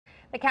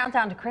The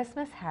countdown to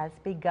Christmas has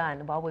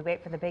begun. While we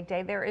wait for the big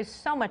day, there is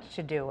so much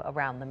to do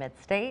around the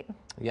Midstate.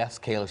 Yes,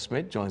 Kayla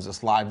Schmidt joins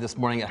us live this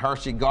morning at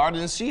Hershey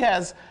Gardens. She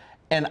has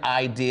an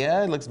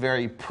idea. It looks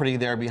very pretty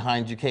there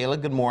behind you,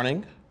 Kayla. Good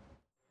morning.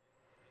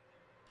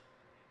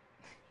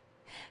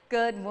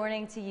 Good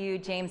morning to you,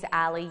 James,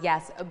 Allie.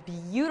 Yes, a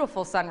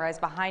beautiful sunrise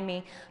behind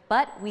me,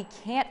 but we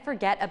can't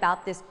forget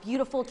about this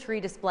beautiful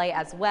tree display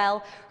as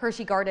well.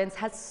 Hershey Gardens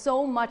has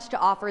so much to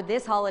offer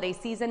this holiday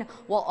season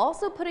while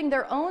also putting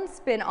their own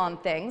spin on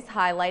things,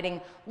 highlighting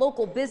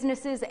local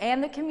businesses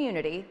and the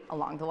community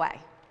along the way.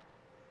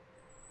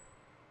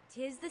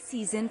 'Tis the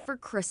season for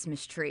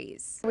Christmas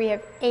trees. We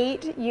have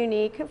 8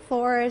 unique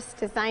florists,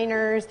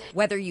 designers.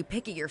 Whether you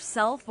pick it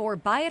yourself or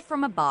buy it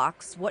from a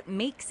box, what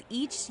makes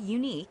each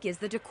unique is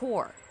the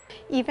decor.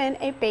 Even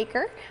a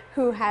baker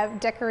who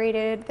have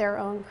decorated their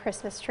own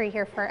Christmas tree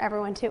here for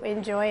everyone to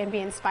enjoy and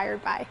be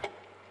inspired by.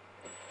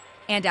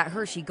 And at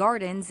Hershey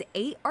Gardens,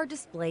 8 are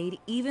displayed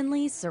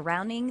evenly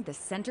surrounding the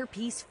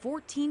centerpiece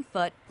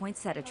 14-foot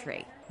poinsettia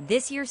tree.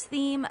 This year's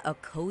theme, a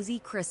cozy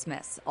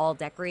Christmas, all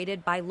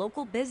decorated by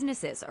local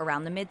businesses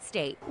around the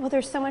Midstate. Well,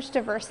 there's so much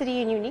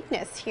diversity and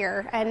uniqueness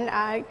here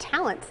and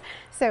talents.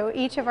 So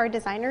each of our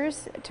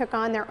designers took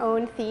on their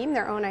own theme,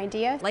 their own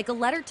idea. Like a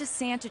letter to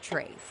Santa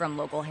tree from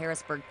local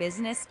Harrisburg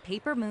business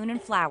Paper Moon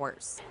and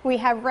Flowers. We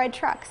have red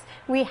trucks.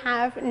 We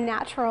have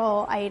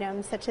natural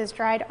items such as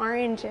dried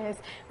oranges.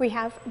 We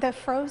have the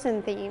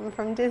Frozen theme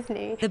from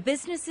Disney. The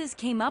businesses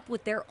came up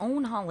with their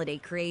own holiday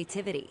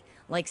creativity,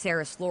 like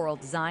Sarah's Floral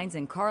Designs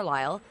in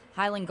Carlisle,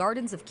 Highland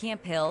Gardens of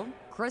Camp Hill,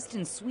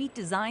 Kristen Sweet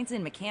Designs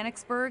in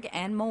Mechanicsburg,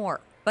 and more.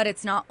 But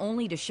it's not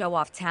only to show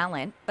off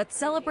talent, but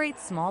celebrate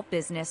small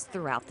business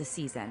throughout the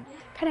season.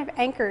 Kind of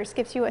anchors,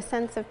 gives you a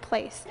sense of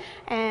place.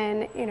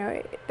 And, you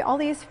know, all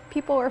these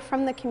people are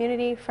from the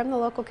community, from the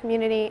local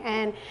community,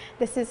 and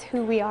this is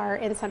who we are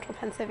in central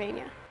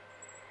Pennsylvania.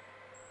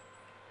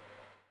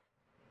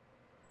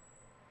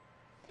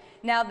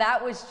 Now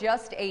that was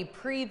just a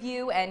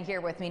preview, and here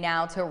with me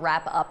now to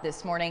wrap up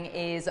this morning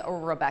is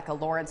Rebecca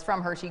Lawrence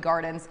from Hershey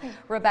Gardens.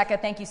 Rebecca,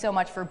 thank you so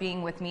much for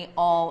being with me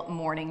all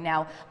morning.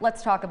 Now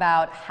let's talk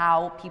about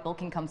how people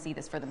can come see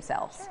this for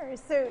themselves. Sure,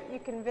 so you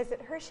can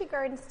visit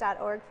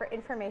HersheyGardens.org for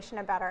information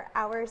about our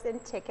hours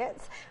and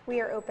tickets. We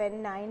are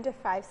open 9 to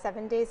 5,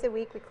 7 days a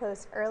week. We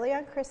close early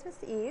on Christmas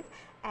Eve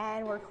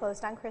and we're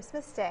closed on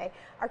Christmas Day.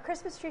 Our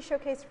Christmas tree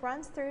showcase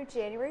runs through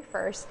January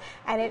 1st,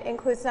 and it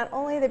includes not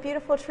only the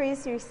beautiful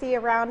trees you see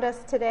around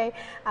us today,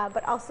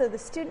 but also the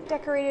student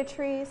decorated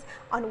trees.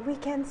 On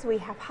weekends we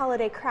have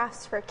holiday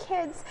crafts for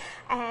kids,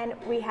 and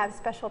we have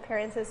special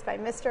appearances by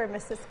Mr. and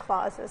Mrs.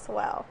 Claus as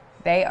well.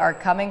 They are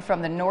coming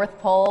from the North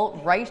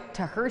Pole right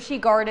to Hershey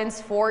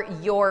Gardens for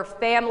your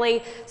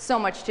family. So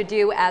much to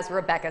do, as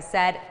Rebecca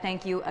said.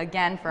 Thank you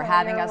again for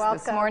having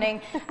us this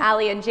morning.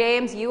 Allie and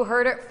James, you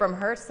heard it from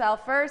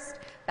herself first.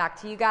 Back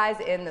to you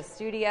guys in the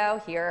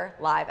studio here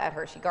live at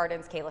Hershey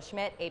Gardens. Kayla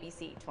Schmidt,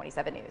 ABC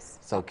 27 News.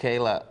 So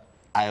Kayla,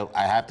 I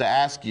have to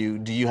ask you,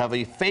 do you have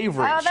a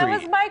favorite tree? Oh,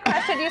 that was my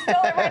question. You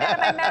stole it right out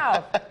of my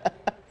mouth.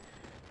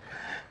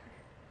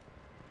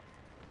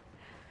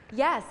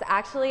 Yes,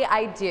 actually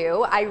I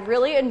do. I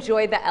really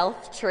enjoy the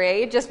elf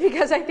tree just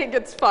because I think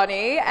it's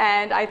funny,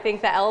 and I think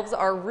the elves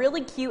are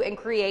really cute and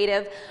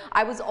creative.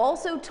 I was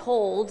also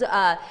told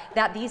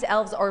that these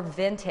elves are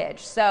vintage,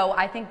 so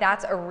I think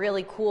that's a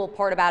really cool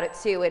part about it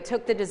too. It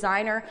took the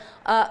designer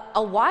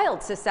a while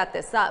to set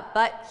this up,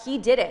 but he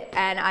did it,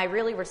 and I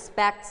really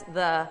respect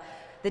the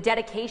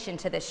dedication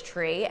to this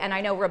tree. And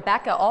I know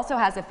Rebecca also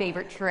has a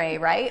favorite tree,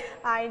 right?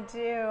 I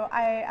do.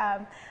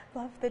 I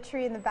love the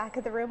tree in the back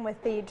of the room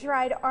with the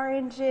dried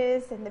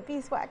oranges and the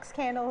beeswax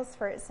candles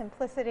for its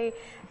simplicity,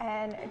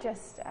 and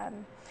just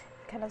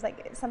kind of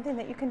like something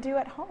that you can do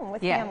at home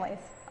with families.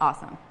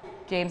 Awesome.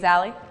 James,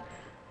 Allie?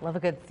 Love a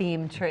good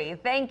theme tree.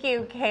 Thank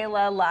you,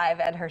 Kayla,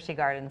 live at Hershey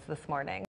Gardens this morning.